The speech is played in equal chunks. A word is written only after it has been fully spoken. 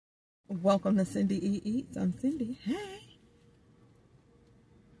Welcome to Cindy E Eats. I'm Cindy. Hey.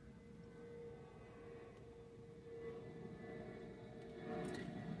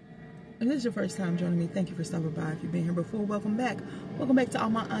 If this is your first time joining me, thank you for stopping by. If you've been here before, welcome back. Welcome back to all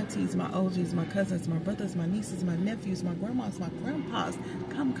my aunties, my OGs, my cousins, my brothers, my nieces, my nephews, my grandmas, my grandpas.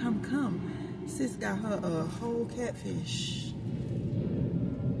 Come, come, come. Sis got her a whole catfish.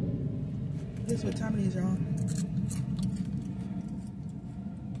 Guess what time it is, y'all?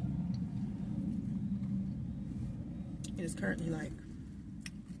 It is currently like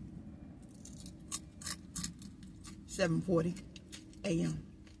 7:40 a.m.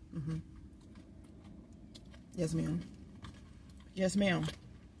 Yes, ma'am. Yes, ma'am.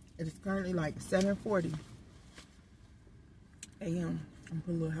 It is currently like 7:40 a.m. I'm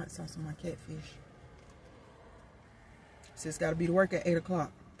putting a little hot sauce on my catfish. Sis got to be to work at 8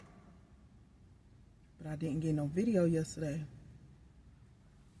 o'clock. But I didn't get no video yesterday.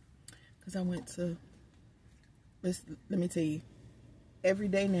 Because I went to... Let me tell you. Every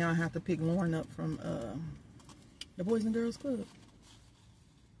day now I have to pick Lauren up from the Boys and Girls Club.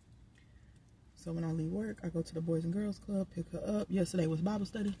 So when I leave work, I go to the Boys and Girls Club, pick her up. Yesterday was Bible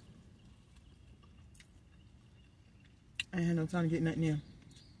study. I ain't had no time to get nothing in.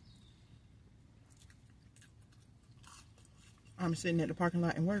 I'm sitting at the parking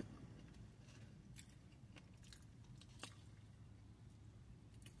lot and work.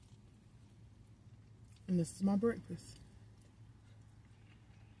 And this is my breakfast.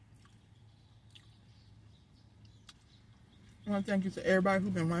 I want to thank you to everybody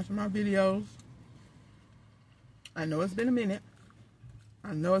who's been watching my videos. I know it's been a minute.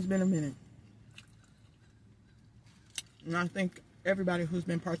 And I thank everybody who's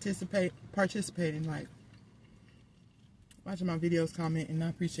been participating, like watching my videos, commenting. I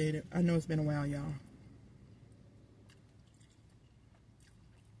appreciate it. I know it's been a while, y'all.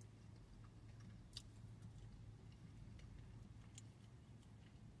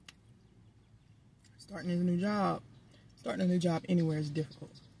 Starting a new job anywhere is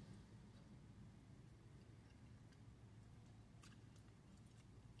difficult.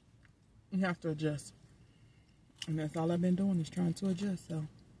 You have to adjust. And that's all I've been doing is trying to adjust. So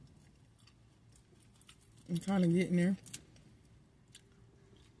I'm trying to get in there.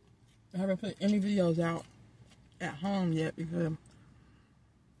 I haven't put any videos out at home yet because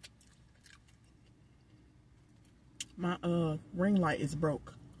my ring light is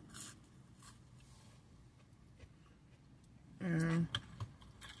broke. And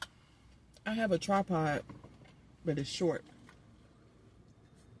I have a tripod, but it's short.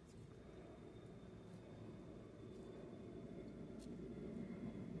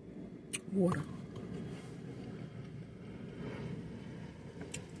 Water.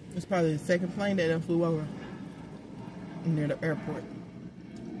 It's probably the second plane that done flew over near the airport.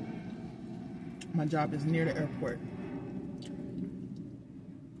 My job is near the airport.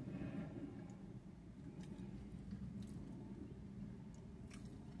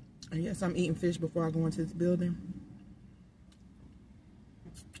 And yes, I'm eating fish before I go into this building.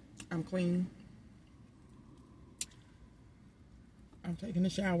 I'm clean. I'm taking a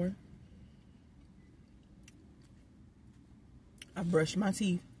shower. I brushed my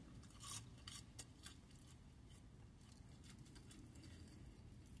teeth.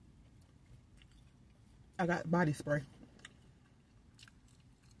 I got body spray.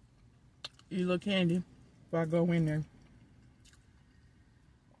 You look handy before I go in there.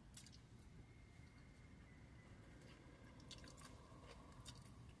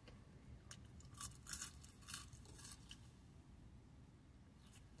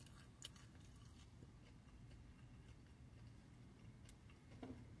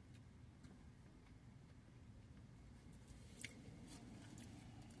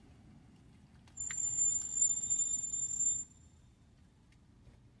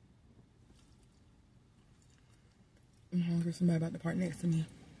 I'm hungry. Somebody about to park next to me.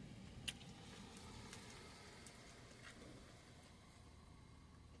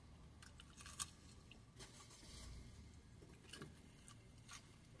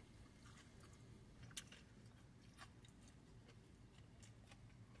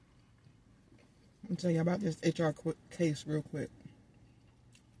 I'll tell you about this HR case real quick.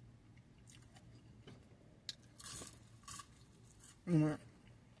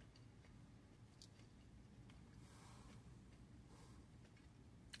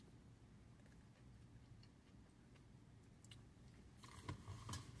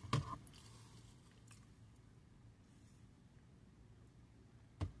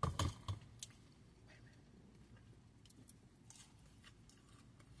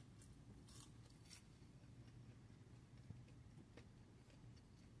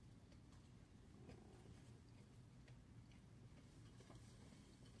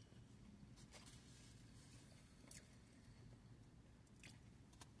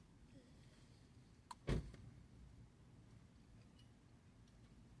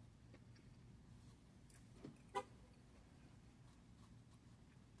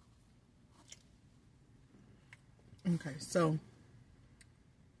 Okay, so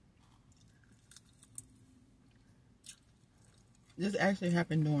this actually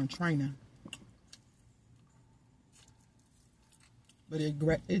happened during training, but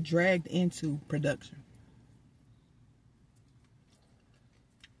it dragged into production.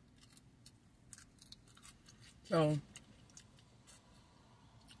 So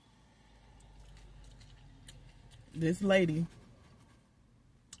this lady,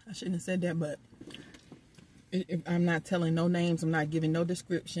 I shouldn't have said that, but if I'm not telling no names, I'm not giving no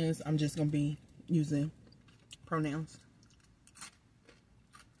descriptions. I'm just going to be using pronouns.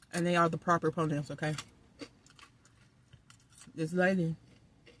 And they are the proper pronouns, okay? This lady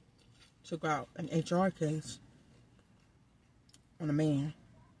took out an HR case on a man.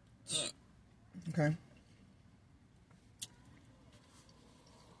 Okay?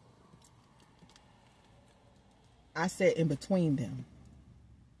 I sat in between them.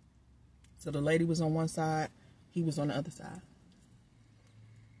 So the lady was on one side, he was on the other side.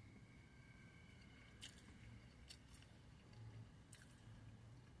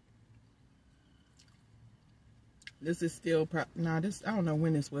 This is still, I don't know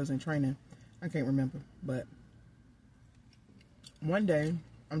when this was in training. I can't remember. But one day,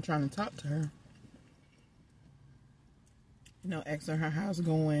 I'm trying to talk to her. You know, asking her how's it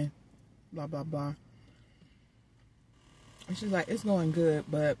going, blah, blah, blah. And she's like, it's going good,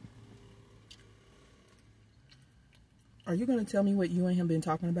 but are you going to tell me what you and him been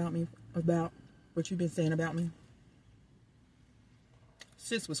talking about what you've been saying about me?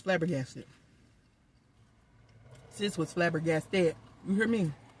 Sis was flabbergasted. Sis was flabbergasted. You hear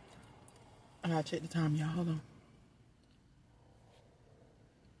me? I gotta check the time, y'all. Hold on.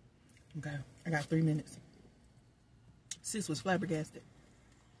 Okay, I got 3 minutes. Sis was flabbergasted.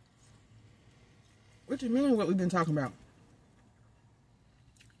 What you mean what we've been talking about?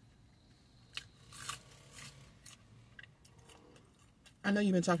 I know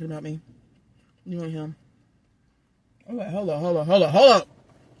you've been talking about me. You and him. Oh, wait, hold up.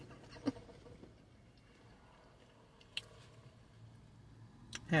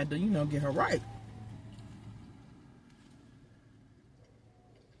 Had to, get her right.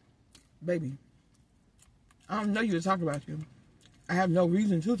 Baby, I don't know you to talk about you. I have no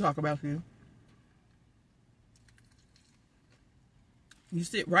reason to talk about you. You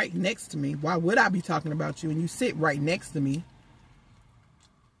sit right next to me. Why would I be talking about you? And you sit right next to me.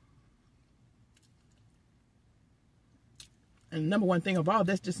 And number one thing of all,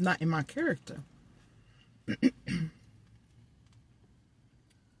 that's just not in my character.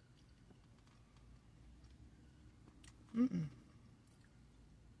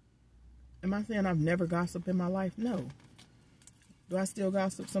 Am I saying I've never gossiped in my life? No. Do I still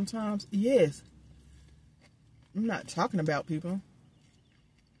gossip sometimes? Yes. I'm not talking about people.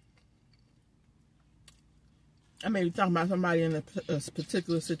 I may be talking about somebody in a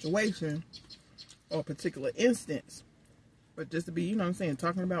particular situation or a particular instance. But just to be,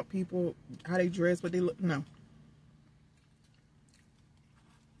 talking about people, how they dress, what they look, no.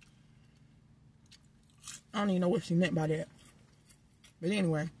 I don't even know what she meant by that. But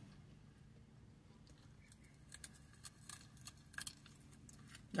anyway.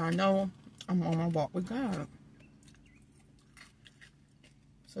 I know I'm on my walk with God.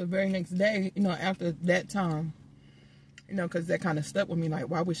 So the very next day, after that time, because that kind of stuck with me, like,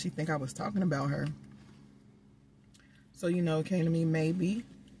 why would she think I was talking about her? So, it came to me maybe,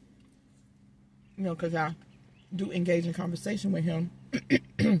 because I do engage in conversation with him.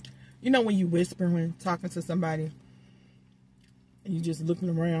 When you whisper when talking to somebody and you just looking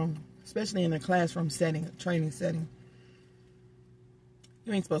around, especially in a classroom setting, a training setting,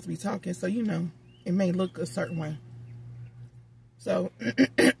 you ain't supposed to be talking. So, it may look a certain way. So,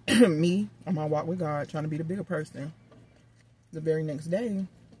 me on my walk with God, trying to be the bigger person, the very next day,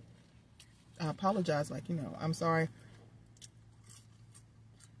 I apologize. Like, I'm sorry.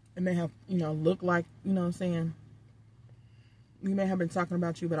 It may have, looked like, what I'm saying, we may have been talking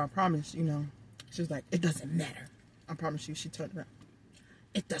about you, but I promise, she's like, it doesn't matter. I promise you, she turned around.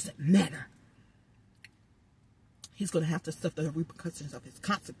 It doesn't matter. He's going to have to suffer the repercussions of his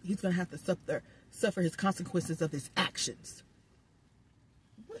consequences. He's going to have to suffer his consequences of his actions.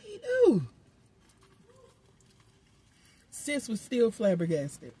 What do you do? Sis was still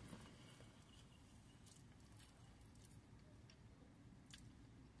flabbergasted.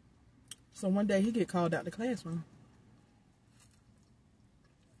 So one day he get called out the classroom.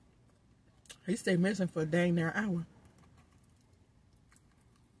 He stayed missing for a dang near hour.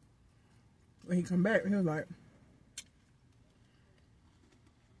 When he come back, he was like,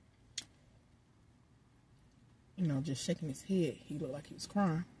 just shaking his head. He looked like he was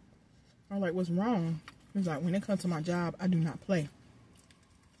crying. I was like, what's wrong? He's like, when it comes to my job, I do not play.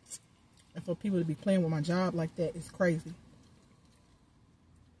 And for people to be playing with my job like that is crazy.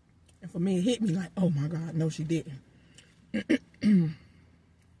 And for me, it hit me like, oh my God, no, she didn't.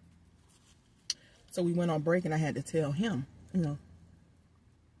 So we went on break and I had to tell him, you know,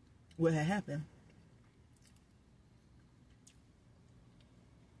 what had happened.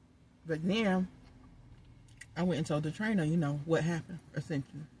 But then I went and told the trainer, you know, what happened,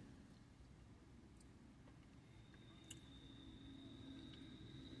 essentially.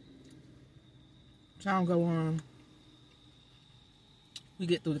 Time go on. We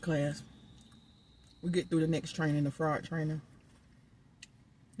get through the class. We get through the next training, the fraud training.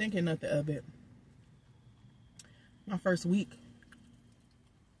 Thinking nothing of it. My first week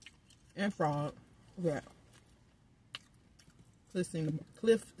in fraud, yeah. Sis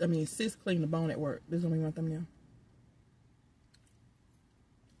cleaned the bone at work. This is only one thumbnail.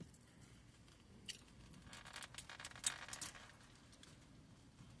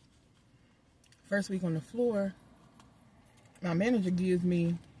 First week on the floor, my manager gives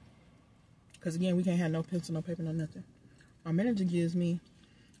me, because again, we can't have no pencil, no paper, no nothing. My manager gives me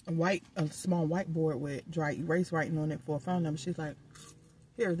a small whiteboard with dry erase writing on it for a phone number. She's like,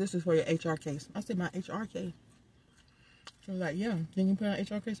 here, this is for your HR case. I said, my HR case? She was like, yeah, can you put on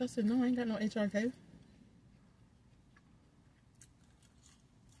HR case? I said, no, I ain't got no HR case.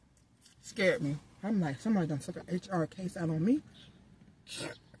 Scared me. I'm like, somebody done took an HR case out on me.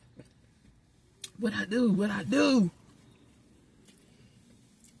 What I do? What I do?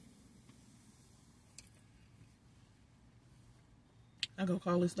 I go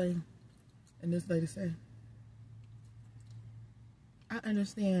call this lady, and this lady said, I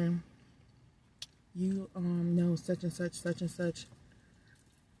understand you know such and such, such and such,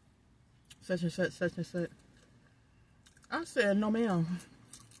 such and such, such and such. I said, no ma'am.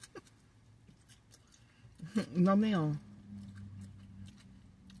 No ma'am.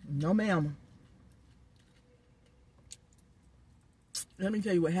 No ma'am. Let me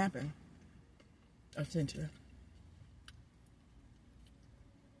tell you what happened. I sent you.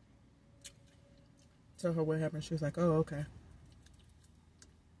 Tell her what happened. She was like, oh, okay.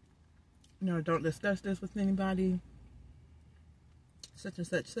 No, don't discuss this with anybody. Such and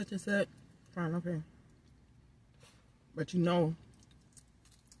such, such and such. Fine, okay. But you know,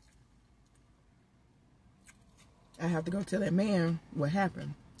 I have to go tell that man what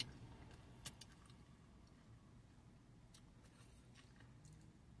happened.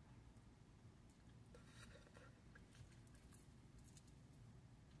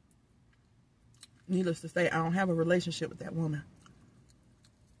 Needless to say, I don't have a relationship with that woman.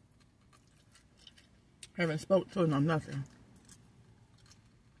 Haven't spoke to her, no nothing.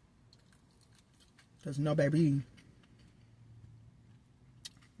 Because no, baby.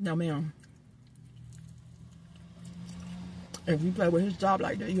 No, ma'am. If you play with his job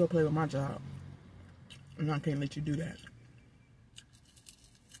like that, you'll play with my job. And I can't let you do that.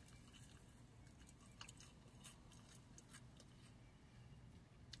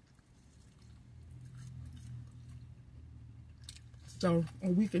 So a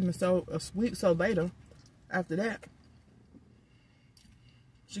week so later, after that,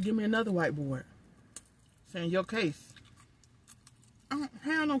 she give me another whiteboard saying your case. I don't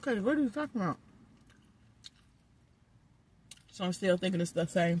have no case. What are you talking about? So I'm still thinking it's the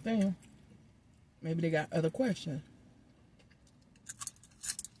same thing. Maybe they got other questions.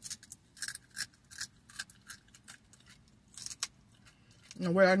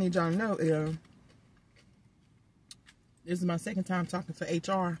 And what I need y'all to know is, this is my second time talking to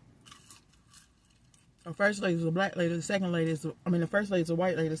HR. The first lady is a black lady. The second lady is, the first lady is a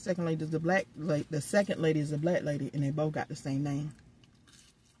white lady. The second lady is the black lady. The second lady is a black lady, and they both got the same name.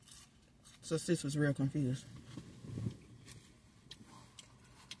 So sis was real confused.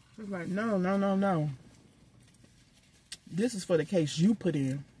 She was like, no, no, no, no. This is for the case you put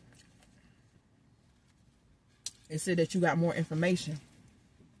in. It said that you got more information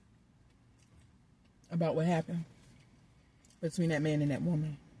about what happened between that man and that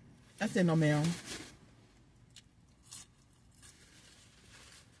woman. I said, no, ma'am.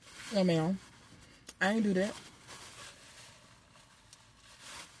 No, ma'am. I ain't do that.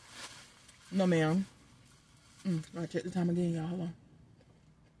 No, ma'am. I'll check the time again, y'all. Hold on.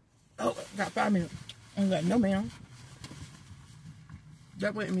 Oh, got 5 minutes. I was like, no, ma'am.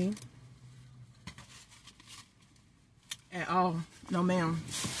 That wasn't me. At all. No, ma'am.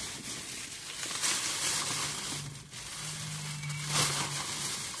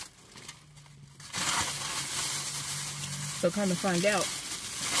 So come to find out,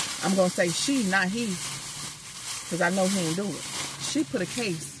 I'm going to say she, not he. Because I know he ain't do it. She put a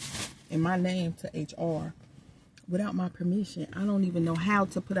case in my name to HR without my permission. I don't even know how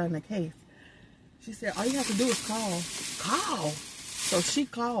to put on a case. She said, all you have to do is call. Call. So she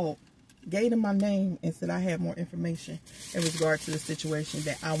called, gave them my name, and said I had more information in regard to the situation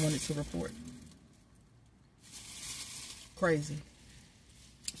that I wanted to report. Crazy.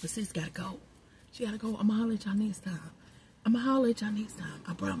 But sis gotta go. She gotta go. I'm gonna holler at y'all next time.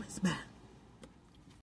 I promise. Bye.